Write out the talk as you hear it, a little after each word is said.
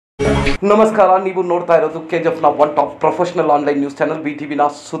ನಮಸ್ಕಾರ, ನೀವು ನೋಡ್ತಾ ಇರೋದು K.G.F ನ one top professional online news channel BTVನ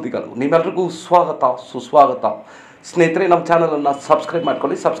ಸುದ್ದಿಗಳು. ನಿಮ್ಮೆಲ್ಲರಿಗೂ ಸ್ವಾಗತ ಸುಸ್ವಾಗತ. ಸ್ನೇಹಿತರೆ, ನಮ್ಮ ಚಾನಲನ್ನು ಸಬ್ಸ್ಕ್ರೈಬ್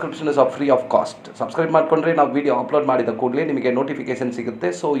ಮಾಡ್ಕೊಳ್ಳಿ. Subscription is free of cost. Subscribe ಮಾಡಿಕೊಂಡ್ರೆ ನಾವು ವಿಡಿಯೋ ಅಪ್ಲೋಡ್ ಮಾಡಿದ ಕೂಡಲೇ ನಿಮಗೆ ನೋಟಿಫಿಕೇಶನ್ ಸಿಗುತ್ತೆ.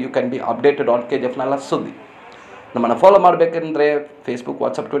 So you can be updated on K.G.F ಸುದ್ದಿ. ನಮ್ಮನ್ನು ಫಾಲೋ ಮಾಡಬೇಕೆಂದರೆ ಫೇಸ್ಬುಕ್,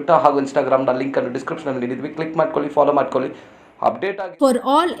 ವಾಟ್ಸಪ್, ಟ್ವಿಟರ್ ಹಾಗೂ ಇನ್ಸ್ಟಾಗ್ರಾಮ್ನ ಲಿಂಕನ್ನು ಡಿಸ್ಕ್ರಿಪ್ಷನಲ್ಲಿ ನೀಡಿದ್ವಿ. ಕ್ಲಿಕ್ ಮಾಡ್ಕೊಳ್ಳಿ, ಫಾಲೋ ಮಾಡ್ಕೊಳ್ಳಿ. For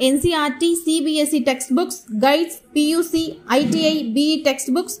all NCERT, CBSE textbooks, guides, PUC, ITI, BE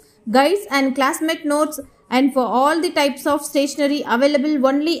textbooks, guides and classmate notes, and for all the types of stationery available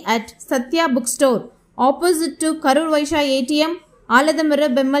only at Satya Bookstore, opposite to Karur Vaishya ATM, Aladamara,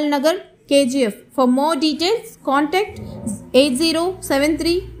 Bemmal Nagar, K.G.F. For more details, contact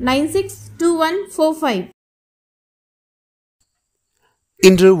 8073962145.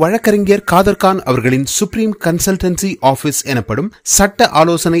 இன்று வழக்கறிஞர் காதர்கான் அவர்களின் supreme consultancy office எனப்படும் சட்ட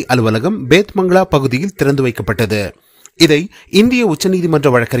ஆலோசனை அலுவலகம் பேத்மங்களா பகுதியில் திறந்து வைக்கப்பட்டது. இதை இந்திய உச்சநீதிமன்ற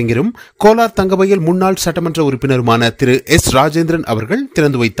வழக்கறிஞரும் கோலார் தங்கவயல் முன்னாள் சட்டமன்ற உறுப்பினருமான திரு S. ராஜேந்திரன் அவர்கள்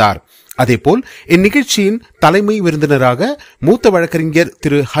திறந்து வைத்தார். அதேபோல் இந்நிகழ்ச்சியின் தலைமை விருந்தினராக மூத்த வழக்கறிஞர்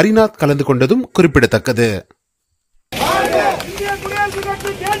திரு ஹரிநாத் கலந்து கொண்டதும் குறிப்பிடத்தக்கது.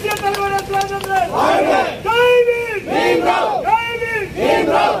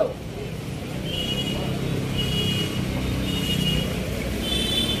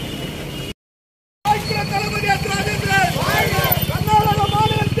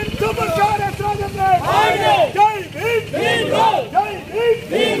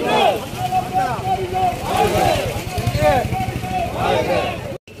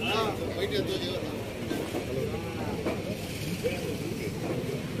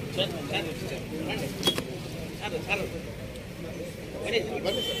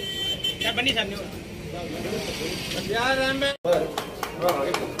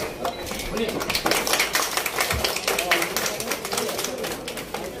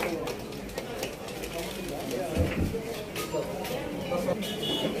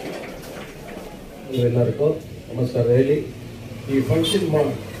 ಎಲ್ಲರಿಗೂ ನಮಸ್ಕಾರ. ಹೇಳಿ, ಈ ಫಂಕ್ಷನ್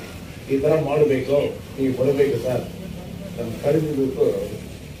ಈ ಥರ ಮಾಡಬೇಕು, ನೀವು ಬರಬೇಕು ಸರ್. ನಮ್ಮ ಕರೆದಿದ್ದಕ್ಕೂ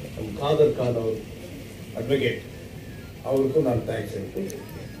ನಮ್ಮ ಖಾದರ್ ಖಾನ್ ಅವರು ಅಡ್ವೊಕೇಟ್ ಅವ್ರಿಗೂ ನಾನು ಥ್ಯಾಂಕ್ಸ್ ಹೇಳ್ತೀನಿ.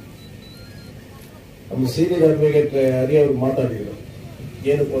 ನಮ್ಮ ಸೀನಿಯರ್ ಅಡ್ವೊಕೇಟ್ ಹರಿ ಅವರು ಮಾತಾಡಿದರು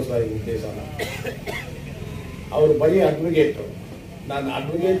ಏನಕ್ಕೋಸ್ಕರ ಈ ಉದ್ದೇಶನ. ಅವರು ಬರೀ ಅಡ್ವೊಕೇಟು, ನಾನು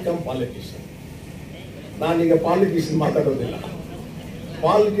ಅಡ್ವೊಕೇಟ್ ಕಮ್ ಪಾಲಿಟಿಷಿಯನ್. ನಾನೀಗ ಪಾಲಿಟಿಷಿಯನ್ ಮಾತಾಡೋದಿಲ್ಲ.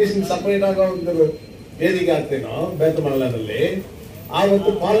 ಪಾಲಿಟಿಷಿಯನ್ ಸಪರೇಟ್ ಆಗೋ ಒಂದು ವೇದಿಕೆ ಆಗ್ತೇನೋ ಬೇತಮಂಗಲದಲ್ಲಿ,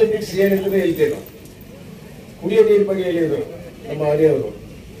 ಆವತ್ತು ಪಾಲಿಟಿಕ್ಸ್ ಏನಿದ್ರೆ ಹೇಳ್ತೇನೋ. ಕುಡಿಯೋ ನೀರು ಬಗ್ಗೆ ಹೇಳಿದ್ರು ನಮ್ಮ ಹರಿಯವರು.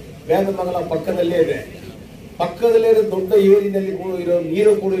 ಬೇತಮಂಗಲ ಪಕ್ಕದಲ್ಲೇ ಇದೆ. ಪಕ್ಕದಲ್ಲೇ ಇರೋ ದೊಡ್ಡ ಏರಿನಲ್ಲಿ ಇರೋ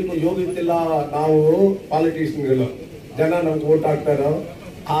ನೀರು ಕುಡಿಯಲು ಯೋಗ್ಯತಿಲ್ಲ ನಾವು ಪಾಲಿಟಿಷಿಯನ್ಗಳು. ಜನ ನಮ್ಗೆ ಓಟ್ ಹಾಕ್ತಾರೋ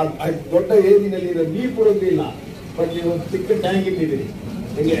ಆ ದೊಡ್ಡ ಏರಿನಲ್ಲಿ ಇರೋ ನೀರು ಕುಡಿಯೋದಿಲ್ಲ. ಬಟ್ ನೀವು ಚಿಕ್ಕ ಟ್ಯಾಂಕ್ ಇಟ್ಟಿದ್ದೀರಿ.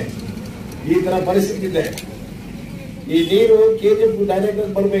 ಹಿಂಗೆ ಈ ತರ ಪರಿಸ್ಥಿತಿ ಇದೆ. ಈ ನೀರು K.G.F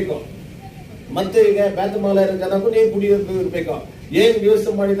ಡೈರೆಕ್ಟ್ ಬರಬೇಕು. ಮತ್ತೆ ಈಗ ಬೇತಮಂಗಲ ಇರೋ ಜನಕ್ಕೂ ನೀರು ಕುಡಿಯೋದು ಇರ್ಬೇಕು. ಏನ್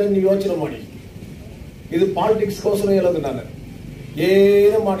ವ್ಯವಸ್ಥೆ ಮಾಡಿದ್ರೆ ನೀವು ಯೋಚನೆ ಮಾಡಿ. ಇದು ಪಾಲಿಟಿಕ್ಸ್ಗೋಸ್ಕರ ಹೇಳೋದು. ನಾನು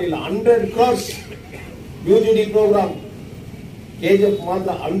ಏನು ಮಾಡಿಲ್ಲ. 100 crores UGD ಪ್ರೋಗ್ರಾಮ್ K.G.F ಮಾತ್ರ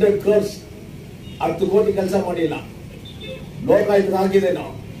 100 crores 10 ಕೋಟಿ ಕೆಲಸ ಮಾಡಿಲ್ಲ. ಲೋಕಾಯುಕ್ತ ಆಗಿದೆ,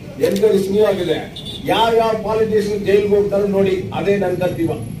 ನಾವು ಎನ್ಕ್ವೈರಿ ಶುರು ಆಗಿದೆ. ಯಾವ ಪಾಲಿಟಿಷಿಯನ್ ಜೈಲ್ಗೆ ಹೋಗ್ತಾರೋ ನೋಡಿ. ಅದೇ ನನ್ನ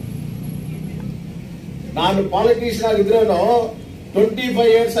ಕರ್ತೀವ. ನಾನು ಪಾಲಿಟಿಷಿಯನ್ ಆಗಿದ್ರೇನು 25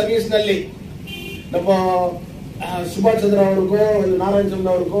 years ಸರ್ವಿಸ್ ನಲ್ಲಿ ನಮ್ಮ ಸುಭಾಷ್ ಚಂದ್ರ ಅವ್ರಿಗೂ, ನಾರಾಯಣ ಚಂದ್ರ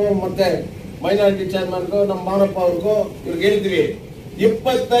ಅವ್ರಿಗೂ, ಮತ್ತೆ ಮೈನಾರಿಟಿ ಚೇರ್ಮನ್ಗೂ, ನಮ್ಮ ಮಾನಪ್ಪ ಅವ್ರಿಗೂ ಇವ್ರಿಗೆ ಹೇಳಿದ್ವಿ,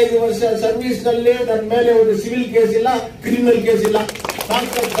 25 ವರ್ಷ ಸರ್ವಿಸ್ ನಲ್ಲಿ ನನ್ನ ಮೇಲೆ ಒಂದು ಸಿವಿಲ್ ಕೇಸ್ ಇಲ್ಲ, ಕ್ರಿಮಿನಲ್ ಕೇಸ್ ಇಲ್ಲ.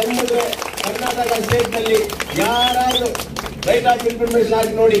 ಕರ್ನಾಟಕ ಸ್ಟೇಟ್ ನಲ್ಲಿ ಯಾರಾದ್ರೂ ರೈಟ್ ಆಫ್ ಇನ್ಫಾರ್ಮೇಶನ್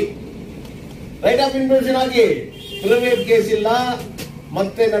ಆಗಿ ನೋಡಿ. ರೈಟ್ ಆಫ್ ಇನ್ಫಾರ್ಮೇಶನ್ ಆಗಿ ಪ್ರೈವೇಟ್ ಕೇಸ್ ಇಲ್ಲ,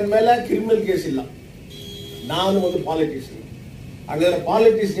 ಮತ್ತೆ ನನ್ನ ಮೇಲೆ ಕ್ರಿಮಿನಲ್ ಕೇಸ್ ಇಲ್ಲ. ನಾನು ಒಂದು ಪಾಲಿಟಿಷಿಯನ್. ಹಾಗಾದ್ರೆ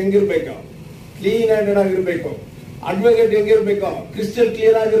ಪಾಲಿಟಿಕ್ಸ್ ಹೆಂಗಿರ್ಬೇಕು? ಕ್ಲೀನ್ ಹ್ಯಾಂಡೆಡ್ ಆಗಿರ್ಬೇಕು. ಅಡ್ವೊಕೇಟ್ ಹೆಂಗಿರ್ಬೇಕು? ಕ್ರಿಸ್ಟಲ್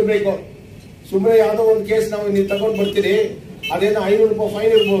ಕ್ಲಿಯರ್ ಆಗಿರ್ಬೇಕು. ಸುಮ್ಮನೆ ಯಾವ್ದೋ ಒಂದು ಕೇಸ್ ನೀವು ತಗೊಂಡ್ ಬರ್ತೀರಿ, ಅದೇನೋ 500 ರೂಪಾಯಿ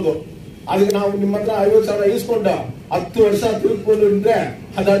ಫೈನ್ ಇರ್ಬೋದು. ಅದಕ್ಕೆ ನಾವು ನಿಮ್ಮ ಹತ್ರ 50,000 ಇಸ್ಕೊಂಡು 10 ವರ್ಷ ತಿಳ್ಕೊಂಡು ಇದ್ರೆ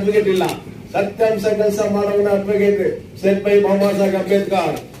ಅದು ಅಡ್ವೊಕೇಟ್ ಇಲ್ಲ. ಸತ್ಯಾಂಶ ಕೆಲಸ ಮಾಡೋಣ advocate. Set by Baba Saheb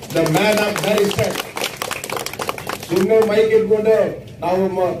Ambedkar, the man of respect. ಸುಮ್ಮನೆ ಮೈಕ್ ಇಟ್ಕೊಂಡು ನಾವು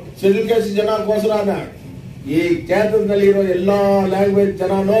ಶೆಡ್ಯೂಲ್ ಕ್ಯಾಸ್ಟ್ ಜನಕ್ಕೋಸ್ಕರ ಈ ಕ್ಷೇತ್ರದಲ್ಲಿ ಇರೋ ಎಲ್ಲಾ ಲ್ಯಾಂಗ್ವೇಜ್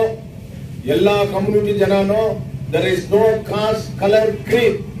ಜನನೋ, ಎಲ್ಲಾ community ಜನನೋ, there is no cost, colour,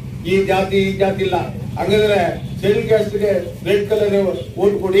 cream. ಈ ಜಾತಿ ಇಲ್ಲ. ಹಾಗಾದ್ರೆ ಶೆಡ್ಯೂಲ್ ಕ್ಯಾಸ್ಟ್ಗೆ ರೆಡ್ ಕಲರ್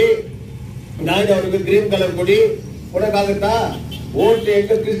ಓಟ್ ಕೊಡಿ, ನಾಳೆ ಅವ್ರಿಗೆ ಗ್ರೀನ್ ಕಲರ್ ಕೊಡಕ್ಕಾಗತ್ತಾ? ಓಟ್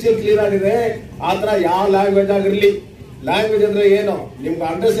ಹೆಂಗ ಕ್ರಿಸ್ಟಲ್ ಕ್ಲಿಯರ್ ಆಗಿದೆ. ಆತರ ಯಾವ ಲ್ಯಾಂಗ್ವೇಜ್ ಆಗಿರ್ಲಿ, ಲ್ಯಾಂಗ್ವೇಜ್ ಅಂದ್ರೆ ಏನು ನಿಮ್ಗೆ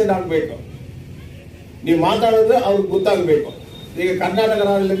ಅಂಡರ್ಸ್ಟ್ಯಾಂಡ್ ಆಗ್ಬೇಕು. ನೀವು ಮಾತಾಡಿದ್ರೆ ಅವ್ರಿಗೆ ಗೊತ್ತಾಗಬೇಕು. ಈಗ ಕರ್ನಾಟಕ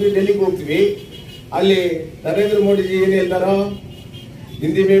ರಾಜ್ಯದಲ್ಲಿ ಡೆಲ್ಲಿಗೆ ಹೋಗ್ತೀವಿ, ಅಲ್ಲಿ ನರೇಂದ್ರ ಮೋದಿಜಿ ಏನು ಹೇಳ್ತಾರೋ,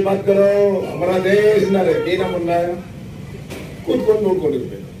 ಹಿಂದಿ ಮೇ ಬಾತ್ ಕರೋ ಹಮಾರಾ ದೇಶ್ ಏನಮ್ಮನ್ನ ಕೂತ್ಕೊಂಡು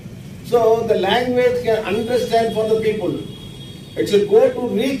ನೋಡ್ಕೊಂಡಿರ್ಬೇಕು. So the language can understand for the people. It should go to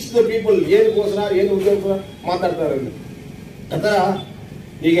reach the people. ಏನಕ್ಕೋಸ್ಕರ ಏನು ಉದ್ಯೋಗ ಮಾತಾಡ್ತಾರೆ ಅಥವಾ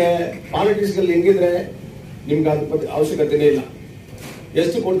ಈಗ ಪಾಲಿಟಿಕ್ಸ್ಗಳಲ್ಲಿ ಹೆಂಗಿದ್ರೆ ನಿಮ್ಗೆ ಅದ್ರ ಅವಶ್ಯಕತೆನೇ ಇಲ್ಲ.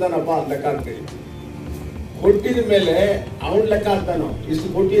 ಎಷ್ಟು ಕೊಡ್ತಾನಪ್ಪ ಲೆಕ್ಕ ಹಾಕ್ತೀವಿ. ಕೊಟ್ಟಿದ ಮೇಲೆ ಅವನ್ ಲೆಕ್ಕ ಹಾಕ್ತಾನೋ, ಇಷ್ಟು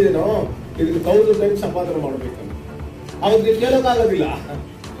ಕೊಟ್ಟಿದ್ದೇನೋ ಇದಕ್ಕೆ 1000 ಟೈಮ್ ಸಂಪಾದನೆ ಮಾಡಬೇಕು. ಅವ್ರಿಗೆ ಕೇಳೋಕ್ಕಾಗೋದಿಲ್ಲ,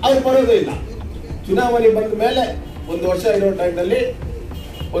 ಅವ್ರು ಬರೋದು ಇಲ್ಲ. ಚುನಾವಣೆ ಬಂದ ಮೇಲೆ 1 ವರ್ಷ ಇರೋ ಟೈಮ್ನಲ್ಲಿ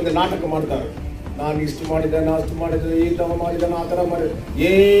ಒಂದು ನಾಟಕ ಮಾಡ್ತಾರೆ. ನಾನು ಇಷ್ಟು ಮಾಡಿದೆ, ನಾ ಅಷ್ಟು ಮಾಡಿದ್ರೆ, ಈ ತರ ಮಾಡಿದೆ, ಆ ತರ ಮಾಡಿದೆ.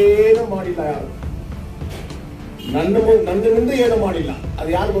 ಏನು ಮಾಡಿಲ್ಲ ಯಾರು, ನನ್ನ ಮುಂದೆ ಏನು ಮಾಡಿಲ್ಲ. ಅದು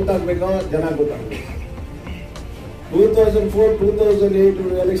ಯಾರು ಗೊತ್ತಾಗ್ಬೇಕೋ, ಜನ ಗೊತ್ತಾಗ್ಬೇಕು. 2004-2008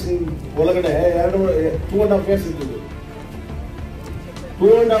 ಎಲೆಕ್ಷನ್ ಒಳಗಡೆ 2.5 years ಇತ್ತು.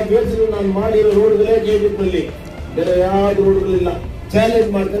 2.5 years ನಾನು ಮಾಡಿರೋ ರೋಡ್ಗಳೇ KGF ಬೇರೆ ಯಾವ್ದು ರೋಡ್ಗಳಿಲ್ಲ. ಚಾಲೆಂಜ್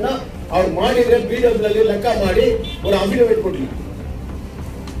ಮಾಡ್ತಾನ, ಅವ್ರು ಮಾಡಿದ್ರೆ BW ಲೆಕ್ಕ ಮಾಡಿ ಅವ್ರು ಅಫಿಡವಿಟ್ ಕೊಡ್ಲಿ.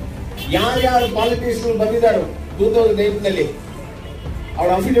 ಯಾರ್ಯಾರು ಪಾಲಿಟಿಕ್ಸ್ ಬಂದಿದ್ದಾರೋ 2008 ಅವ್ರ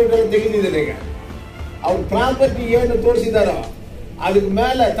ಅಫಿಡವಿಟ್ ತೆಗೆದಿದ್ದಾರೆ. ಈಗ ಅವ್ರ ಪ್ರಾಪರ್ಟಿ ಏನು ತೋರಿಸಿದಾರೋ ಅದಕ್ಕೆ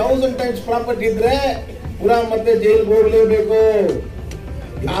ಮೇಲೆ 1000 ಟೈಮ್ಸ್ ಪ್ರಾಪರ್ಟಿ ಇದ್ರೆ ಪುರಾ ಮತ್ತೆ ಜೈಲ್ಗೆ ಹೋಗ್ಲೇಬೇಕು.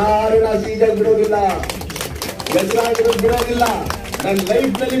 ಯಾರನ್ನ ಸೀಜಾಗಿ ಬಿಡೋದಿಲ್ಲ, ಹೆಸರಾಗಿರೋದು ಬಿಡೋದಿಲ್ಲ. ನನ್ನ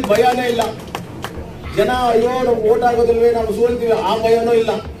ಲೈಫ್ ನಲ್ಲಿ ಭಯನೇ ಇಲ್ಲ. ಜನ ಅಯ್ಯೋ ನಮ್ಗೆ ಓಟ್ ಆಗೋದಿಲ್ವೇ, ನಾವು ಸೋಲ್ತೀವಿ, ಆ ಭಯನೂ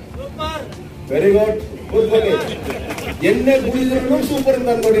ಇಲ್ಲ. ವೆರಿ ಗುಡ್, ಕೂತ್ಕೊಳ್ಳಿ. ಎಣ್ಣೆ ಕುಡಿದ್ರು ಸೂಪರ್ ಅಂತ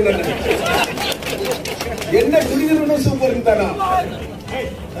ನೋಡಿ. ನನ್ನ ಎಣ್ಣೆ ಕುಡಿದ್ರು ಸೂಪರ್ ಅಂತಾನ.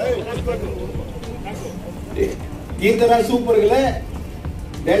 ಈ ತರ ಸೂಪರ್ಗಳೇ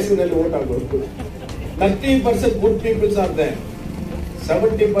ದೇಶದಲ್ಲಿ ಓಟ್ ಆಗೋದು. 30% good peoples are there,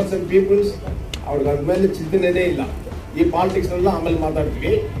 70% people's ಅವ್ರಿಗೆ ಅದ್ಮೇಲೆ ಚಿಂತನೆನೇ ಇಲ್ಲ. ಈ ಪಾಲಿಟಿಕ್ಸ್ ಎಲ್ಲ ಆಮೇಲೆ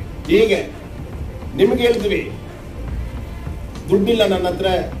ಮಾತಾಡ್ತೀವಿ. ಹೀಗೆ ನಿಮ್ಗೆ ಹೇಳ್ತೀವಿ, ದುಡ್ಡಿಲ್ಲ ನನ್ನ ಹತ್ರ,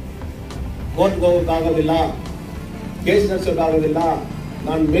 ಕೋರ್ಟ್ಗೆ ಹೋಗೋಕ್ಕಾಗೋದಿಲ್ಲ, ಕೇಸ್ ನಡೆಸೋಕ್ಕಾಗೋದಿಲ್ಲ,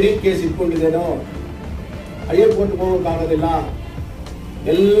 ನಾನು ಮೆರಿಟ್ ಕೇಸ್ ಇಟ್ಕೊಂಡಿದ್ದೇನೋ, ಹೈಯರ್ ಕೋರ್ಟ್ಗೆ ಹೋಗೋಕ್ಕಾಗೋದಿಲ್ಲ,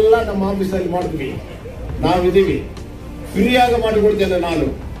 ಎಲ್ಲ ನಮ್ಮ ಆಫೀಸಲ್ಲಿ ಮಾಡ್ತೀವಿ. ನಾವಿದ್ದೀವಿ, ಫ್ರೀಯಾಗಿ ಮಾಡಿಕೊಡ್ತೇನೆ. ನಾನು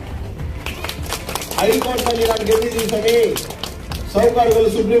ಹೈಕೋರ್ಟ್ ನಲ್ಲಿ ನಾನು ಗೆದ್ದಿದ್ದೀನಿ ಸ್ವಾಮಿ. ಸೌಕರ್ಯಗಳು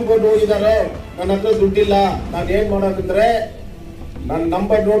ಸುಪ್ರೀಂ ಕೋರ್ಟ್ ಹೋಗಿದ್ದಾರೆ, ನನ್ನ ಹತ್ರ ದುಡ್ಡಿಲ್ಲ. ನಾನು ಏನ್ ಮಾಡೋದಂದ್ರೆ, ನನ್ನ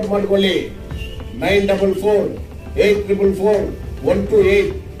ನಂಬರ್ ನೋಟ್ ಮಾಡ್ಕೊಳ್ಳಿ, 944844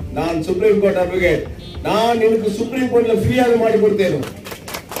 ನಾನು ಸುಪ್ರೀಂ ಕೋರ್ಟ್ ಅಡ್ವೊಕೇಟ್. ನಾನು ನಿಮ್ಗೆ ಸುಪ್ರೀಂ ಕೋರ್ಟ್ ಫ್ರೀಯಾಗಿ ಮಾಡಿಕೊಡ್ತೇನೆ.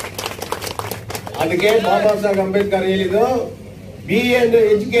 ಅದಕ್ಕೆ ಬಾಬಾ ಸಾಹೇಬ್ ಅಂಬೇಡ್ಕರ್ ಹೇಳಿದ್ದು, B and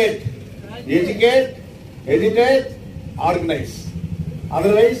educate, educate, organise.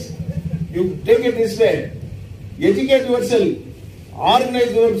 Otherwise you take it this way, educate yourself,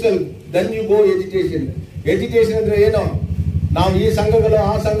 organize yourself, then you go education. Education ಅಂದ್ರೆ ಏನು? ನಾವು ಈ ಸಂಘಗಳು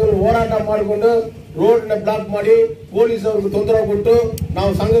ಆ ಸಂಘಗಳು ಹೋರಾಟ ಮಾಡಿಕೊಂಡು ರೋಡ್ ನ ಬ್ಲಾಕ್ ಮಾಡಿ ಪೊಲೀಸ್ ಅವ್ರಿಗೆ ತೊಂದರೆ ಕೊಟ್ಟು ನಾವು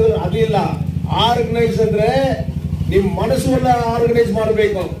ಸಂಘಗಳು ಅದಿಲ್ಲ. ಆರ್ಗನೈಸ್ ಅಂದ್ರೆ ನಿಮ್ ಮನಸ್ಸನ್ನ ಆರ್ಗನೈಸ್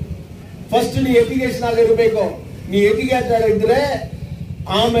ಮಾಡಬೇಕು. ಫಸ್ಟ್ ನೀ ಎಜುಕೇಶನ್ ಆಗಿರ್ಬೇಕು. ನೀ ಎಜುಕೇಟೆಡ್ ಇದ್ರೆ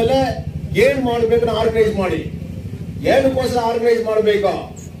ಆಮೇಲೆ ಏನ್ ಮಾಡ್ಬೇಕು ಆರ್ಗನೈಸ್ ಮಾಡಿ. ಏನಕ್ಕೋಸ್ಕರ ಆರ್ಗನೈಸ್ ಮಾಡಬೇಕು?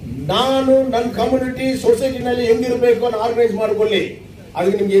 ನಾನು ನನ್ನ ಕಮ್ಯುನಿಟಿ ಸೊಸೈಟಿನಲ್ಲಿ ಹೆಂಗಿರ್ಬೇಕು ಅಂತ ಆರ್ಗನೈಸ್ ಮಾಡ್ಕೊಳ್ಳಿ.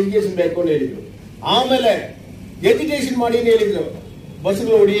 ಅದಕ್ಕೆ ನಿಮ್ಗೆ ಎಜುಕೇಶನ್ ಬೇಕು ಅಂತ ಹೇಳಿದ್ರು. ಆಮೇಲೆ ಎಜುಕೇಶನ್ ಮಾಡಿ ಅಂತ ಹೇಳಿದ್ರು.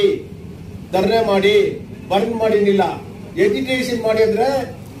 ಬಸ್ಗಳು ಹೊಡಿ, ಧರ್ನೆ ಮಾಡಿ, ಬರ್ನ್ ಮಾಡಿನಿಲ್ಲ. ಎಜುಕೇಶನ್ ಮಾಡಿ ಅಂದ್ರೆ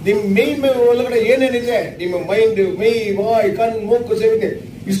ನಿಮ್ ಮೈ ಒಳಗಡೆ ಏನೇನಿದೆ, ನಿಮ್ಮ ಮೈಂಡ್, ಮೈ, ಬಾಯ್, ಕಣ್, ಮೂಗು ಸೇವಿದೆ,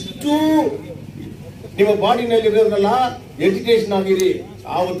 ಇಷ್ಟು ನಿಮ್ಮ ಬಾಡಿನಲ್ಲಿ ಇರೋದ್ರಲ್ಲ, ಎಜುಕೇಶನ್ ಆಗಿರಿ.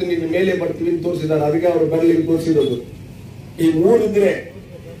 ಆವತ್ತು ನಿಮ್ಮ ಮೇಲೆ ಬರ್ತೀವಿ ತೋರಿಸಿದ್ದಾರೆ. ಅದಕ್ಕೆ ಅವರು ಬರಲಿಕ್ಕೆ ತೋರಿಸಿರೋದು. ಈ ಮೂರಿದ್ರೆ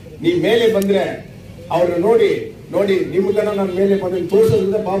ನೀವ್ ಮೇಲೆ ಬಂದ್ರೆ ಅವ್ರನ್ನ ನೋಡಿ ನಿಮ್ಮ ಕಣ ನನ್ನ ಮೇಲೆ ಬಂದ್ರೆ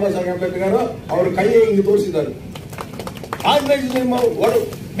ತೋರಿಸೋದ್ರಿಂದ ಬಾಬಾ ಸಾಹೇಬ್ ಅಂಬೇಡ್ಕರ್ ಅವ್ರ ಕೈ ಹಿಂಗೆ ತೋರಿಸಿದ್ದಾರೆ. ಆರ್ಗನೈಸ್ ನಿಮ್ಮ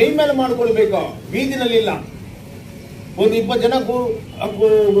ಮೈ ಮೇಲೆ ಮಾಡ್ಕೊಳ್ಬೇಕು, ಬೀದಿನಲ್ಲಿ ಇಲ್ಲ. ಒಂದು 20 ಜನ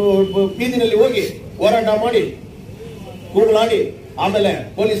ಬೀದಿನಲ್ಲಿ ಹೋಗಿ ಹೋರಾಟ ಮಾಡಿ ಕೂಗಳಾಡಿ ಆಮೇಲೆ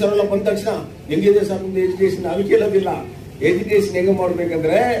ಪೊಲೀಸರೆಲ್ಲ ಬಂದ ತಕ್ಷಣ ಹೆಂಗಿದೆ ಸರ್ ನಿಮ್ದು ಎಜುಕೇಶನ್ ಅದು ಕೇಳೋದಿಲ್ಲ. ಎಜುಕೇಶನ್ ಹೆಂಗ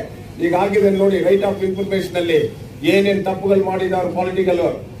ಮಾಡ್ಬೇಕಂದ್ರೆ ಈಗ ಆಗಿದೆ ನೋಡಿ, ರೈಟ್ ಆಫ್ ಇನ್ಫಾರ್ಮೇಶನ್ ಅಲ್ಲಿ ಏನೇನ್ ತಪ್ಪುಗಳು ಮಾಡಿದಾರೆ, ಪೊಲಿಟಿಕಲ್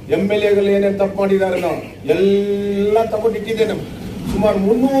MLAಗಳು ಏನೇನ್ ತಪ್ಪು ಮಾಡಿದಾರೆ ಎಲ್ಲ ತಗೊಂಡಿಟ್ಟಿದ್ದೆ. ನಾವು ಸುಮಾರು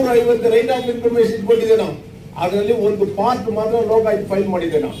 350 ರೈಟ್ ಆಫ್ ಇನ್ಫಾರ್ಮೇಶನ್ ಇಟ್ಕೊಂಡಿದ್ದೆ. ನಾವು ಅದರಲ್ಲಿ ಒಂದು ಪಾರ್ಟ್ ಮಾತ್ರ ಲೋಕಾಯುಕ್ತ ಫೈಲ್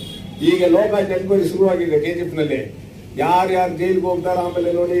ಮಾಡಿದ್ದೆ. ನಾವು ಈಗ ಲೋಕಾಯುಕ್ತ ಎನ್ಕ್ವೈರಿ ಶುರುವಾಗಿದೆ KGF ನಲ್ಲಿ. ಯಾರ್ಯಾರು ಜೈಲ್ಗೆ ಹೋಗ್ತಾರ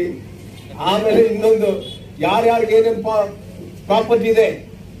ಆಮೇಲೆ ನೋಡಿ. ಆಮೇಲೆ ಇನ್ನೊಂದು ಯಾರ್ಯಾರಿಗೆ ಏನೇನು ಪ್ರಾಪರ್ಟಿ ಇದೆ,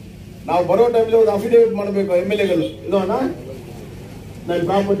 ನಾವು ಬರೋ ಟೈಮ್ಲಿ ಒಂದು ಅಫಿಡೇವಿಟ್ ಮಾಡಬೇಕು MLAಗಳು. ಇದೋಣ ನನ್ನ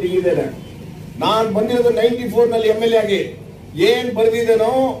ಪ್ರಾಪರ್ಟಿ ಇದೆ. ನಾನು ಬಂದಿರೋದು 94 ನಲ್ಲಿ MLA ಆಗಿ. ಏನ್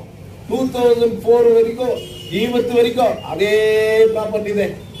ಬರೆದಿದ್ದೇನೋ 2004 ವರೆಗೂ ಇವತ್ತುವರೆಗೂ ಅದೇ ಪ್ರಾಪರ್ಟಿ ಇದೆ.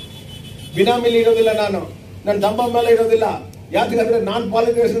 ಬಿನಾಮಿಲಿ ಇರೋದಿಲ್ಲ, ನಾನು ನನ್ನ ತಮ್ಮ ಮೇಲೆ ಇರೋದಿಲ್ಲ. ಯಾಕಂದ್ರೆ ನಾನು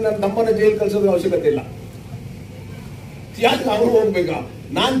ಪಾಲಿಟಿಕ್ಸ್ ನನ್ನ ತಮ್ಮನ ಜೈಲ್ ಕಳ್ಸೋದು ಅವಶ್ಯಕತೆ ಇಲ್ಲ. ಯಾಕೆ ಅವನು ಹೋಗ್ಬೇಕಾ?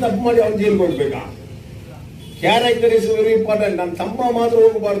 ನಾನ್ ತಪ್ಪು ಮಾಡಿ ಅವ್ನು ಜೈಲ್ಗೆ ಹೋಗ್ಬೇಕಾ? Character is very important. ನನ್ನ ತಮ್ಮ ಮಾತ್ರ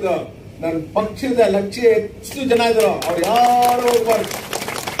ಹೋಗಬಾರ್ದು. ನನ್ನ ಪಕ್ಷದ ಲಕ್ಷ್ಯ ಎಷ್ಟು ಜನ ಇದ್ರು ಅವ್ರು ಯಾರು ಹೋಗ್ಬಾರ್ದು.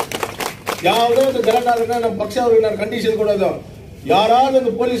 ಯಾವುದೋ ಒಂದು ಗಲಾಟೆ ಆದ್ರೆ ನಮ್ಮ ಪಕ್ಷ ಅವ್ರಿಗೆ ನಾನು ಕಂಡೀಷನ್ ಕೊಡೋದು, ಯಾರಾದ್ರೂ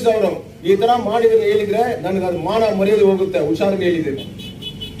ಒಂದು ಪೊಲೀಸ್ ಅವರು ಈ ತರ ಮಾಡಿದ್ರೆ ಹೇಳಿದ್ರೆ ನನಗೆ ಅದು ಮಾನ ಮರ್ಯಾದೆ ಹೋಗುತ್ತೆ. ಹುಷಾರಿಗೆ ಹೇಳಿದ್ದೀನಿ.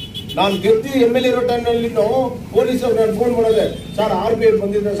 ನಾನು ಗೆದ್ದಿ MLA ಇರೋ ಟೈಮ್ನಲ್ಲಿ ಪೊಲೀಸ್ ಅವ್ರು ನಾನು ಫೋನ್ ಮಾಡೋದೆ, ಸರ್ RBI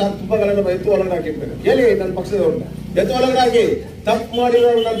ಬಂದಿದ್ರೆ ಸರ್ ತುಂಬಾ ಗಲಾಟೆ ಎತ್ತು ಒಳಗಡೆ ಹಾಕಿರ್ತಾರೆ ಹೇಳಿ ನನ್ನ ಪಕ್ಷದವ್ರನ್ನ ಎತ್ತು ಒಳಗಡೆ ಹಾಕಿ ತಪ್ಪು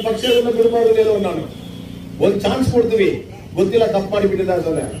ಮಾಡಿರೋರು ನನ್ನ ಪಕ್ಷದವ್ರನ್ನ ಬಿಡಬಾರ್ದು ಹೇಳೋ. ನಾನು ಒಂದು ಚಾನ್ಸ್ ಕೊಡ್ತೀವಿ, ಗೊತ್ತಿಲ್ಲ ತಪ್ಪು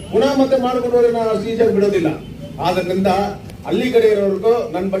ಮಾಡಿಬಿಟ್ಟಿದ್ದಾರೆ ಪುನಃ ಮತ್ತೆ ಮಾಡ್ಕೊಂಡು ಹೋದ್ರೆ ನಾನು ಅಷ್ಟು ಈಜಿಯಾಗಿ ಬಿಡೋದಿಲ್ಲ. ಆದ್ರಿಂದ ಹಳ್ಳಿ ಕಡೆ ಇರೋರ್ಗೂ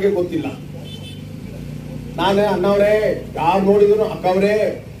ನನ್ನ ಬಗ್ಗೆ ಗೊತ್ತಿಲ್ಲ. ನಾನೇ ಅಣ್ಣವ್ರೆ ಯಾರು ನೋಡಿದ್ರು ಅಕ್ಕವ್ರೆ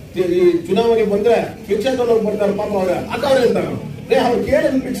ಈ ಚುನಾವಣೆ ಬಂದ್ರೆ ಭಿಕ್ಷಾ ತಗೊಂಡು ಬರ್ತಾರೆ ಪಾಪ ಅವ್ರೆ ಅಕ್ಕವ್ರೆ ಅಂತ ಅವ್ರು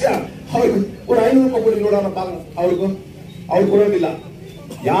ಕೇಳಿದ ಭಿಕ್ಷಾ ಅವ್ರಿಗೆ ಒಂದು 500 ರೂಪಾಯಿ ಕೊಡಿ ನೋಡೋಣ ಅವ್ರಿಗೂ ಅವ್ರು ಕೊಡೋದಿಲ್ಲ.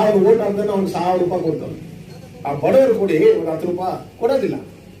 ಯಾರು ಓಟ್ ಹಾಕ್ತಾನೆ ಅವ್ನಿಗೆ 1000 ರೂಪಾಯಿ ಕೊಡ್ತಾರೆ. ಆ ಬಡವರು ಕೊಡಿ ಒಂದು 10 ರೂಪಾಯಿ ಕೊಡೋದಿಲ್ಲ.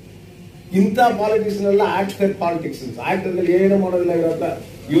 ಇಂಥ ಪಾಲಿಟಿಕ್ಸ್ ನೆಲ್ಲ ಆಕ್ಟ್ ಪಾಲಿಟಿಕ್ಸ್ ಆಕ್ಟರ್ಗಳು ಏನು ಮಾಡೋದಿಲ್ಲ. ಇರತ್ತ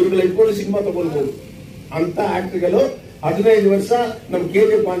ಇವ್ರುಗಳು ಇಟ್ಕೊಂಡು ಸಿನಿಮಾ ತಗೊಳ್ಬಹುದು. ಅಂತ ಆಕ್ಟರ್ಗಳು 15 ವರ್ಷ ನಮ್ಮ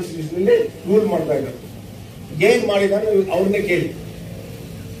KGF ಕಾನ್ಸ್ಟಿಟ್ಯೂಷನ್ ಅಲ್ಲಿ ರೂಲ್ ಮಾಡ್ತಾ ಇದ್ದಾರೆ. ಏನ್ ಮಾಡಿದಾರೆ ಅವ್ರನ್ನೇ ಕೇಳಿ.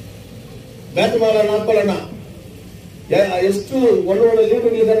 ಬೇತಮಂಗಲ ನಾಲ್ಕೊಳ್ಳೋಣ ಎಷ್ಟು ಒಳ್ಳೆ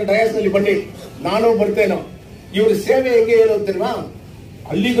ಲೀಡರ್ಗಳಿದ್ದಾರೆ ಡಯಾಸ್ ನಲ್ಲಿ ಬನ್ನಿ, ನಾನು ಬರ್ತೇನೋ. ಇವ್ರ ಸೇವೆ ಹೆಂಗೆ ಹೇಳೋತೇನಾ?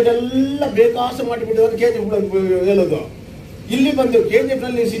 ಅಲ್ಲಿ ಕಡೆಲ್ಲ ಬೇಕಾಸ ಮಾಡಿಬಿಟ್ಟಿದ್ದಾರೆ KGF ಹೇಳೋದು. ಇಲ್ಲಿ ಬಂದು KGF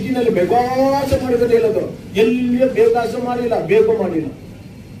ನಲ್ಲಿ ಸಿಟಿನಲ್ಲಿ ಬೇಕಾಸ ಮಾಡಿದ್ರೆ ಹೇಳೋದು. ಎಲ್ಲಿ ಬೇಕಾಸ ಮಾಡಿಲ್ಲ, ಬೇಕು ಮಾಡಿಲ್ಲ.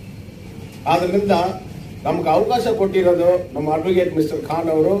 ಆದ್ರಿಂದ ನಮ್ಗೆ ಅವಕಾಶ ಕೊಟ್ಟಿರೋದು ನಮ್ಮ ಅಡ್ವೊಕೇಟ್ ಮಿಸ್ಟರ್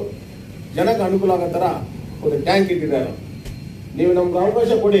ಖಾನ್ ಅವರು ಜನಕ್ಕೆ ಅನುಕೂಲ ಆಗೋ ತರ ಒಂದು ಟ್ಯಾಂಕ್ ಇಟ್ಟಿದ್ದಾರೆ. ನೀವು ನಮ್ಗೆ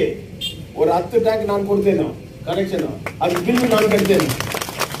ಅವಕಾಶ ಕೊಡಿ, ಒಂದು 10 ಟ್ಯಾಂಕ್ ನಾನು ಕೊಡ್ತೇನೆ ಕನೆಕ್ಷನ್, ಅದು ಬಿಲ್ ನಾನು ಕಟ್ತೇನೆ.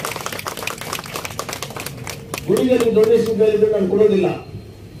 ಗುಡಿಗಳಿಗೆ ಡೊನೇಷನ್ ಕೇಳಿದ್ರು ನಾನು ಕೊಡೋದಿಲ್ಲ,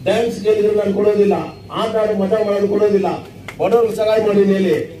 ಡ್ಯಾನ್ಸ್ ಕೇಳಿದ್ರು ನಾನು ಕೊಡೋದಿಲ್ಲ, ಆಟ ಆಡಿ ಮಠ ಮಾಡೋದು ಕೊಡೋದಿಲ್ಲ. ಬಡವ್ರಿಗೆ ಸಹಾಯ ಮಾಡಿ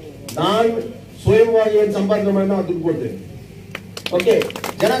ಹೇಳಿ ನಾನು ಸ್ವಯಂವಾಗಿ ಏನು ಸಂಪಾದನೆ ಮಾಡಿ ನಾವು ದುಡ್ಡು ಕೊಡ್ತೇನೆ. ಓಕೆ,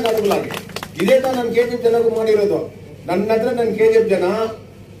 ಜನಕ್ಕೆ ಅನುಕೂಲ ಆಗಿ ಇದೇ ತರ ನಾನು KGF ಜನಗೂ ಮಾಡಿರೋದು. ನನ್ನ ಹತ್ರ ನನ್ನ KGF ಜನ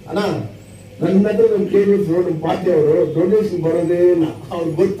ಅಣ್ಣ, ನನ್ನ ಹತ್ರ ನಮ್ಮ KGF ನಮ್ಮ ಪಾರ್ಟಿ ಅವರು ಡೊನೇಷನ್ ಬರೋದೇ ಇಲ್ಲ, ಅವ್ರು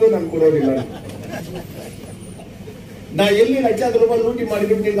ಗೊತ್ತು ನಾನು ಕೊಡೋದಿಲ್ಲ. ನಾ ಎಲ್ಲಿ ಲಕ್ಷಾಂತರ ರೂಪಾಯಿ ಲೂಟಿ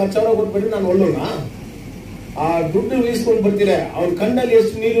ಮಾಡಿಬಿಟ್ಟು 10,000 ಕೊಟ್ಬಿಟ್ಟು ನಾನು ಒಳ್ಳೋಣ? ಆ ದುಡ್ಡು ಉಳಿಸ್ಕೊಂಡು ಬರ್ತೀರ, ಅವ್ರ ಕಣ್ಣಲ್ಲಿ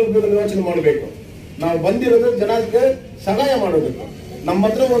ಎಷ್ಟು ನೀರು ಇರ್ಬೇಕು ಯೋಚನೆ ಮಾಡಬೇಕು. ನಾವು ಬಂದಿರೋದು ಜನಕ್ಕೆ ಸಹಾಯ ಮಾಡೋದಕ್ಕೆ. ನಮ್ಮ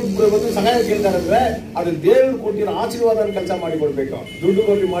ಹತ್ರ ಒಂದು ಸಹಾಯ ಕೇಳ್ತಾರೆ ಅಂದ್ರೆ ಅದು ದೇವರು ಕೊಟ್ಟಿರೋ ಆಶೀರ್ವಾದ ಕೆಲಸ ಮಾಡಿಕೊಡ್ಬೇಕು, ದುಡ್ಡು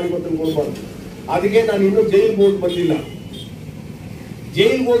ಕೊಟ್ಟು ಮಾಡಿಕೊಟ್ಟು ಕೊಡ್ಬಾರ್ದು. ಅದಕ್ಕೆ ನಾನು ಇನ್ನೂ ಜೈಲ್ಗೆ ಹೋಗಿ ಬಂದಿಲ್ಲ.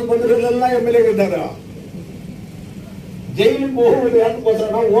 ಜೈಲ್ಗೆ ಹೋಗಿ ಬಂದಿರೋದೆಲ್ಲ MLA ಇದ್ದಾರೆ. ಜೈಲಿಗೆ ಹೋಗೋದು ಯಾಕೋಸ್ಕರ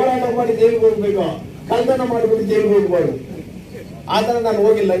ನಾವು ಹೋರಾಟ ಮಾಡಿ ಜೈಲಿಗೆ ಹೋಗ್ಬೇಕು, ಕಳ್ತನ ಮಾಡಿಬಿಟ್ಟು ಜೈಲಿಗೆ ಹೋಗ್ಬಾರ್ದು. ಆತರ ನಾನು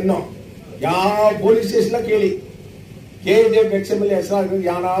ಹೋಗಿಲ್ಲ ಇನ್ನೂ. ಯಾವ ಪೊಲೀಸ್ ಸ್ಟೇಷನ್ ಕೇಳಿ KGF XMLA ಹೆಸರಾಗ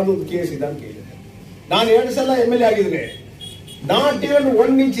ಯಾರಾದ್ರೂ ಒಂದು ಕೇಸ್ ಇದೆ ಅಂತ ಕೇಳಿ. ನಾನು 2 ಸಲ MLA ಆಗಿದ್ರೆ ನಾಟ್ ಇವನ್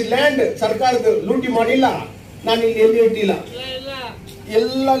 1 ಇಂಚ್ ಲ್ಯಾಂಡ್ ಸರ್ಕಾರದ ಲೂಟಿ ಮಾಡಿಲ್ಲ. ನಾನು ಇಲ್ಲಿ ಎಲ್ಲಿ ಇಟ್ಟಿಲ್ಲ.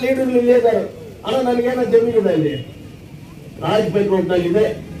 ಎಲ್ಲ ಲೀಡರ್ಗಳು ಇಲ್ಲೇ ಇದ್ದಾರೆ. ಅಣ್ಣ ನನಗೇನೋ ಜಮೀನಿದೆ ಇಲ್ಲಿ ರಾಜಪೇಟ್ ರೋಡ್ನಲ್ಲಿದೆ.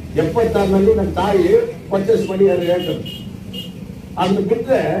 76ನಲ್ಲಿ ನನ್ನ ತಾಯಿ ಪರ್ಚೇಸ್ ಮಾಡಿ ಅದು ಹೇಳ್ತಾರೆ. ಅದನ್ನ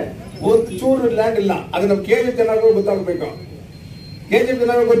ಬಿಟ್ಟರೆ ಒಂದು ಚೂರು ಲ್ಯಾಂಡ್ ಇಲ್ಲ. ಅದು ನಮ್ಮ KGF ಜನರಿಗೂ ಗೊತ್ತಾಗಬೇಕು, KGF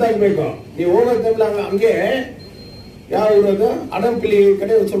ಜನರಿಗೂ ಗೊತ್ತಾಗಬೇಕು. ನೀವು ಹೋಗೋ ಟೈಮ್ಲ ಹಂಗೆ ಯಾವ ಊರದು ಅಡಂಪಿಲಿ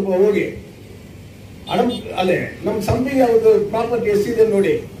ಕಡೆ ಸ್ವಲ್ಪ ಹೋಗಿ ಅಲ್ಲೇ ನಮ್ಮ ಸಂಪಿಗೆ ಯಾವ್ದು ಪ್ರಾಪರ್ಟಿ ಎಷ್ಟಿದೆ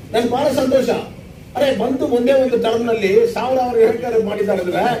ನೋಡಿ. ನನ್ಗೆ ಬಹಳ ಸಂತೋಷ. ಅರೆ ಬಂದು ಒಂದೇ ಒಂದು ಟರ್ಮ್ ನಲ್ಲಿ 1000 ಹೆಕ್ಟೇರ್ ಮಾಡಿದ್ದಾರೆ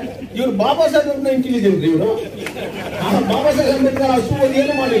ಅಂದ್ರೆ ಇವ್ರು ಬಾಬಾ ಸಾಹೇಬ್ ಇಂಟೆಲಿಜೆಂಟ್. ಇವರು ಬಾಬಾ ಸಾಹೇಬ್ ಅಂಬೇಡ್ಕರ್ ಅಷ್ಟು ಓದಿ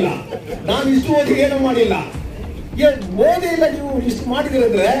ಏನು ಮಾಡಿಲ್ಲ, ನಾನು ಇಷ್ಟು ಓದಿ ಏನು ಮಾಡಿಲ್ಲ. ಓದಿ ಇಲ್ಲ, ನೀವು ಇಷ್ಟು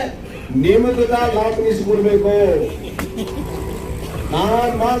ಮಾಡಿದ್ರಂದ್ರೆ ನಿಮಗೆ ಲಾಭ ಕೊಡ್ಬೇಕು.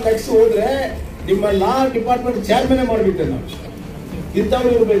 ನಾನು ನೆಕ್ಸ್ಟ್ ಹೋದ್ರೆ ನಿಮ್ಮ ಲಾ ಡಿಪಾರ್ಟ್ಮೆಂಟ್ ಚೇರ್ಮನ್ ಮಾಡಿಬಿಟ್ಟೆ. ನಾವು ಇಂಥವ್ರು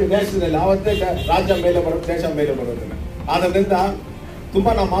ಇರಬೇಕು ದೇಶದಲ್ಲಿ, ಆವತ್ತೇ ರಾಜ್ಯ ಮೇಲೆ ಬರೋದು, ದೇಶ ಮೇಲೆ ಬರೋದಿಲ್ಲ. ಆದ್ರಿಂದ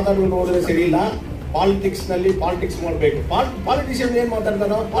ತುಂಬಾ ನಾವು ಮಾತಾಡ್ಕೊಂಡು ಹೋದ್ರೆ ಸರಿ ಇಲ್ಲ. ಪಾಲಿಟಿಕ್ಸ್ ನಲ್ಲಿ ಪಾಲಿಟಿಕ್ಸ್ ಮಾಡಬೇಕು. ಪಾಲಿಟಿಷಿಯನ್ ಏನ್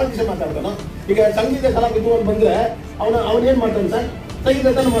ಮಾತಾಡ್ತಾನೋ ಪಾಲಿಟಿಷಿಯನ್ ಮಾತಾಡ್ತಾನೋ. ಈಗ ಸಂಗೀತ ಕಲಾವಿದ ಬಂದ್ರೆ ಅವನೇನ್ ಮಾಡ್ತಾನೆ ಸರ್, ಸಂಗೀತ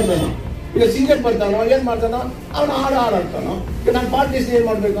ಮಾಡ್ತಾನೋ. ಈಗ ಸಿಂಗರ್ ಬರ್ತಾನೋ ಏನ್ ಮಾಡ್ತಾನೋ, ಅವನು ಹಾಡಾಡ್ತಾನೋ. ಈಗ ನಾನು ಪಾಲಿಟಿಷಿಯನ್ ಏನ್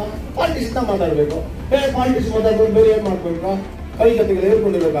ಮಾಡ್ಬೇಕು, ಪಾಲಿಟಿಷಿಯನ್ ಮಾತಾಡ್ಬೇಕು. ಬೇರೆ ಪಾಲಿಟಿಕ್ಸ್ ಮಾತಾಡ್ಬೇಕು, ಬೇರೆ ಏನ್ ಮಾಡ್ಬೇಕು, ಕವಿಕತೆಗಳು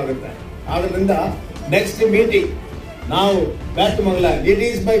ಹೇಳ್ಕೊಂಡಿರ್ಬೇಕಾಗುತ್ತೆ. ಆದ್ರಿಂದ ನೆಕ್ಸ್ಟ್ ಮೀಟಿಂಗ್ ನಾವು Bethamangala, it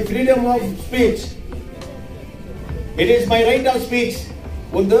is my freedom of speech, it is my right of speech.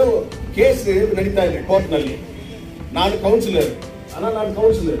 ಒಂದು ಕೇಸ್ ನಡೀತಾ ಇದೆ ಕೋರ್ಟ್ ನಲ್ಲಿ. ನಾನು ಕೌನ್ಸಿಲರ್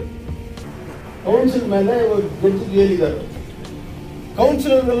ಕೌನ್ಸಿಲ್ ಮೇಲೆ ಜಡ್ಜ್ ಹೇಳಿದ್ದಾರೆ.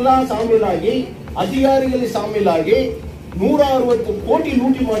 ಕೌನ್ಸಿಲರ್ಗಳೆಲ್ಲ ಸಾಮೀಲಾಗಿ, ಅಧಿಕಾರಿಗಳಲ್ಲಿ ಸಾಮೀಲಾಗಿ 160 ಕೋಟಿ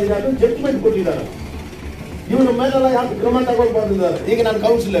ಲೂಟಿ ಮಾಡಿದ್ದಾರೆ, ಜಡ್ಜ್ಮೆಂಟ್ ಕೊಟ್ಟಿದ್ದಾರೆ. ಇವರ ಮೇಲೆಲ್ಲ ಯಾಕೆ ಕ್ರಮ ತಗೊಂಡು ಬಂದಿದ್ದಾರೆ. ಈಗ ನಾನು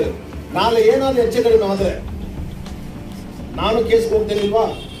ಕೌನ್ಸಿಲರ್, ನಾಳೆ ಏನಾದ್ರೂ ಹೆಚ್ಚು ಕಡಿಮೆ ಆದ್ರೆ ನಾನು ಕೇಸ್ಗೆ ಹೋಗ್ತೇನಿಲ್ವಾ?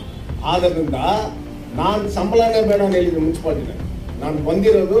 ಆದ್ದರಿಂದ ನಾನು ಸಂಬಳನೇ ಬೇಡ ಅಂತ ಹೇಳಿದ್ರು ಮುನ್ಸಿಪಾಲಿಟಿನ. ನಾನು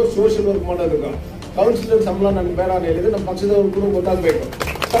ಬಂದಿರೋದು ಸೋಷಿಯಲ್ ವರ್ಕ್ ಮಾಡೋದಕ್ಕೆ. ಕೌನ್ಸಿಲರ್ ಸಂಬಳ ನನಗೆ ಬೇಡ ಅಂತ ಹೇಳಿದ್ರೆ ನಮ್ಮ ಪಕ್ಷದವ್ರು ಕೂಡ ಗೊತ್ತಾಗಬೇಕು.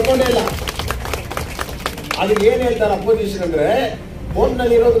 ತಗೊಂಡೇ ಇಲ್ಲ. ಅದಕ್ಕೆ ಏನು ಹೇಳ್ತಾರೆ ಅಪೋಸಿಷನ್ ಅಂದ್ರೆ,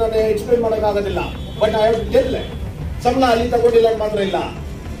 ಫೋನ್ನಲ್ಲಿ ಇರೋದು ನಾನು ಎಕ್ಸ್ಪ್ಲೈನ್ ಮಾಡೋಕ್ಕಾಗೋದಿಲ್ಲ. But I have to tell ಸಂಬಳ ಅಲ್ಲಿ ತಗೊಂಡಿಲ್ಲ ಅಂತ ಮಾತ್ರ ಇಲ್ಲ.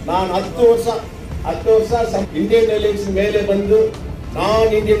 ನಾನು 10 ವರ್ಷ ಇಂಡಿಯನ್ ಏರ್ಲೈನ್ಸ್ ಮೇಲೆ ಬಂದು, ನಾನು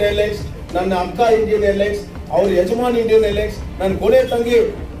ಇಂಡಿಯನ್ ಏರ್ಲೈನ್ಸ್, ನನ್ನ ಅಕ್ಕ ಇಂಡಿಯನ್ ಏರ್ಲೈನ್ಸ್, ಅವ್ರ ಯಜಮಾನ್ ಇಂಡಿಯನ್ ಏರ್ಲೈನ್ಸ್, ನನ್ನ ಕೊನೆ ತಂಗಿ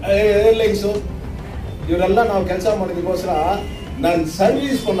ಏರ್ಲೈನ್ಸು, ಇವರೆಲ್ಲ ನಾವು ಕೆಲಸ ಮಾಡೋದಕ್ಕೋಸ್ಕರ ನನ್ನ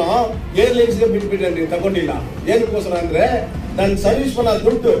ಸರ್ವಿಸ್ ಪಣ ಏರ್ಲೈನ್ಸ್ಗೆ ಬಿಟ್ಬಿಟ್ಟೇನ್ರಿ, ತಗೊಂಡಿಲ್ಲ. ಏನಕ್ಕೋಸ್ಕರ ಅಂದ್ರೆ ನನ್ನ ಸರ್ವಿಸ್ ಪಣ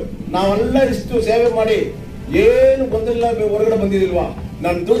ದುಡ್ಡು ನಾವೆಲ್ಲ ಇಷ್ಟು ಸೇವೆ ಮಾಡಿ ಏನು ಬಂದಿಲ್ಲ, ಹೊರಗಡೆ ಬಂದಿದಿಲ್ವಾ,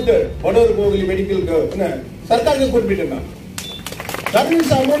 ನನ್ನ ದುಡ್ಡು ಬಡವ್ರಿಗೆ ಹೋಗ್ಲಿ, ಮೆಡಿಕಲ್ ಸರ್ಕಾರಕ್ಕೆ ಕೊಟ್ಬಿಟ್ಟೆ. ನಾನು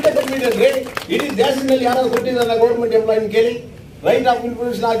ಸರ್ವಿಸ್ ಅಮೌಂಟ್ ಕೊಟ್ಬಿಟ್ಟೇನ್ರಿ. ಇಡೀ ದೇಶದಲ್ಲಿ ಯಾರಾದ್ರು ಕೊಟ್ಟಿದ್ದಾರೆ ಗೌರ್ಮೆಂಟ್ ಎಂಪ್ಲಾಯಿನ ಕೇಳಿ, ರೈಟ್ ಆಫ್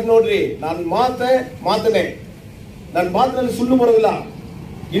ಇನ್ಫಾರ್ಮೇಶನ್ ಹಾಕಿ ನೋಡ್ರಿ. ನನ್ನ ಮಾತನೇ ನನ್ನ ಮಾತಿನಲ್ಲಿ ಸುಳ್ಳು ಬರೋದಿಲ್ಲ.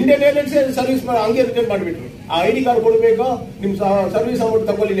 ಇಂಡಿಯನ್ ಏರ್ಲೈನ್ಸ್ ಸರ್ವಿಸ್ ಹಂಗೆ ರಿಟರ್ನ್ ಮಾಡಿಬಿಟ್ರು. ಆ ID ಕಾರ್ಡ್ ಕೊಡಬೇಕು, ನಿಮ್ ಸರ್ವಿಸ್ ಅಮೌಂಟ್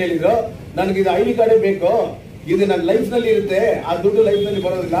ತಗೊಳ್ಳಿ ಹೇಳಿದ್ರು. ನನಗೆ ಇದು ID ಕಾರ್ಡೇ ಬೇಕು, ಇದು ನನ್ನ ಲೈಫ್ ನಲ್ಲಿ ಇರುತ್ತೆ, ಆ ದುಡ್ಡು ಲೈಫ್ ನಲ್ಲಿ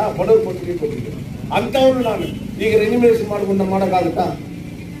ಬರೋದಿಲ್ಲ, ಬಡವ್ರು ಕೊಟ್ಟಿದ್ದು ಅಂತವ್ರು ನಾನು ಈಗ ರೆನ್ಯುಮರೇಷನ್ ಮಾಡ್ಕೊಂಡು ಮಾಡೋಕ್ಕಾಗುತ್ತಾ?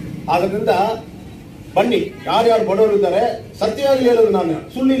 ಆದ್ರಿಂದ ಬನ್ನಿ, ಯಾರ್ಯಾರು ಬಡವರು ಇದ್ದಾರೆ ಸತ್ಯವಾಗಿ ಹೇಳೋದು, ನಾನು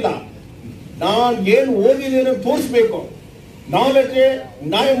ಸುಳ್ಳಿಲ್ಲ. ನಾನು ಏನು ಓದಿದ್ದೇನೆ ತೋರಿಸ್ಬೇಕು. ನಾಲೆಡ್ಜ್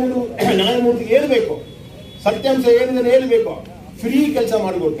ನ್ಯಾಯಮೂರ್ತಿ ಹೇಳ್ಬೇಕು, ಸತ್ಯಾಂಶ ಏನಿದೆ ಹೇಳ್ಬೇಕು. ಫ್ರೀ ಕೆಲಸ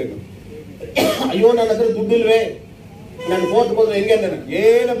ಮಾಡಿಕೊಡ್ತೇನೆ. ಅಯ್ಯೋ ನನ್ನ ಹತ್ರ ದುಡ್ಡಿಲ್ವೇ, ನಾನು ಕೋರ್ಟ್ ಹೋದ್ರೆ ಹೆಂಗೆ ಅಂದ್ರೆ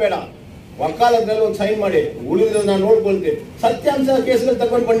ಏನು ಬೇಡ, ವಕಾಲತ್ನಲ್ಲಿ ಒಂದು ಸೈನ್ ಮಾಡಿ, ಉಳಿದ ನಾನು ನೋಡ್ಕೊಳ್ತೇನೆ. ಸತ್ಯಾಂಶ ಕೇಸ್ಗಳು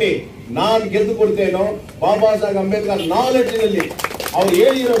ತಗೊಂಡು ಬನ್ನಿ, ನಾನು ಗೆದ್ದು ಕೊಡ್ತೇನೋ. ಬಾಬಾ ಸಾಹೇಬ್ ಅಂಬೇಡ್ಕರ್ ನಾಲೆಡ್ಜ್ನಲ್ಲಿ, ಅವ್ರು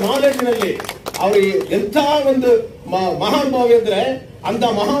ಹೇಳಿರೋ ನಾಲೆಡ್ಜ್ನಲ್ಲಿ ಅವ್ರು ಎಂಥ ಒಂದು ಮಹಾನುಭಾವಿ ಅಂದ್ರೆ, ಅಂತ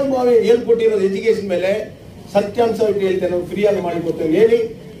ಮಹಾನುಭಾವಿ ಹೇಳ್ಕೊಟ್ಟಿರೋದು ಎಜುಕೇಶನ್ ಮೇಲೆ ಸತ್ಯಾಂಶ ಹೇಳ್ತೇನೆ, ಫ್ರೀಯಾಗಿ ಮಾಡಿಕೊಡ್ತೇನೆ ಹೇಳಿ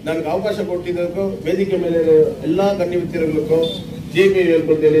ನನಗೆ ಅವಕಾಶ ಕೊಟ್ಟಿದ್ದಕ್ಕೂ, ವೇದಿಕೆ ಮೇಲೆ ಎಲ್ಲಾ ಗಣ್ಯವ್ಯಕ್ತಿಗಳಿಗೂ JB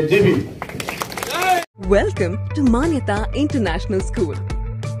ಹೇಳ್ಕೊಳ್ತೇನೆ. JB. Welcome to Manyata International School.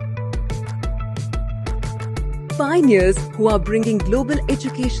 Pioneers who are bringing global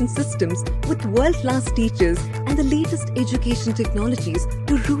education systems with world-class teachers and the latest education technologies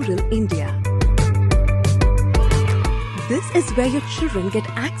to rural India. This is where your children get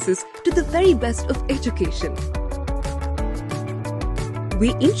access to the very best of education. We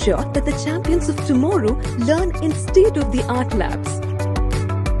ensure that the champions of tomorrow learn in state-of-the-art labs.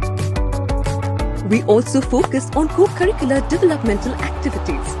 We also focus on co-curricular developmental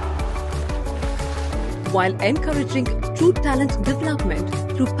activities, while encouraging true talent development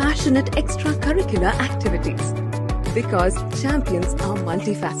through passionate extracurricular activities. Because champions are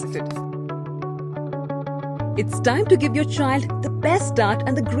multifaceted. It's time to give your child the best start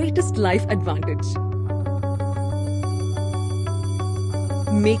and the greatest life advantage.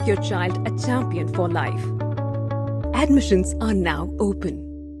 Make your child a champion for life. Admissions are now open.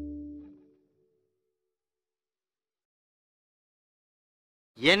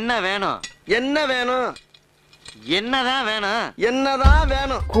 என்னதான்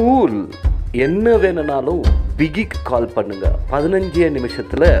வேணும் cool. என்ன வேணும்னாலும் பிகிக்கு கால் பண்ணுங்க. 15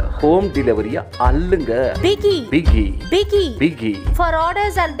 நிமிஷத்துல home டெலிவரியா அள்ளுங்க. பிகி. For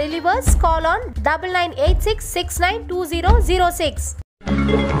orders and delivers, call on 9986692006.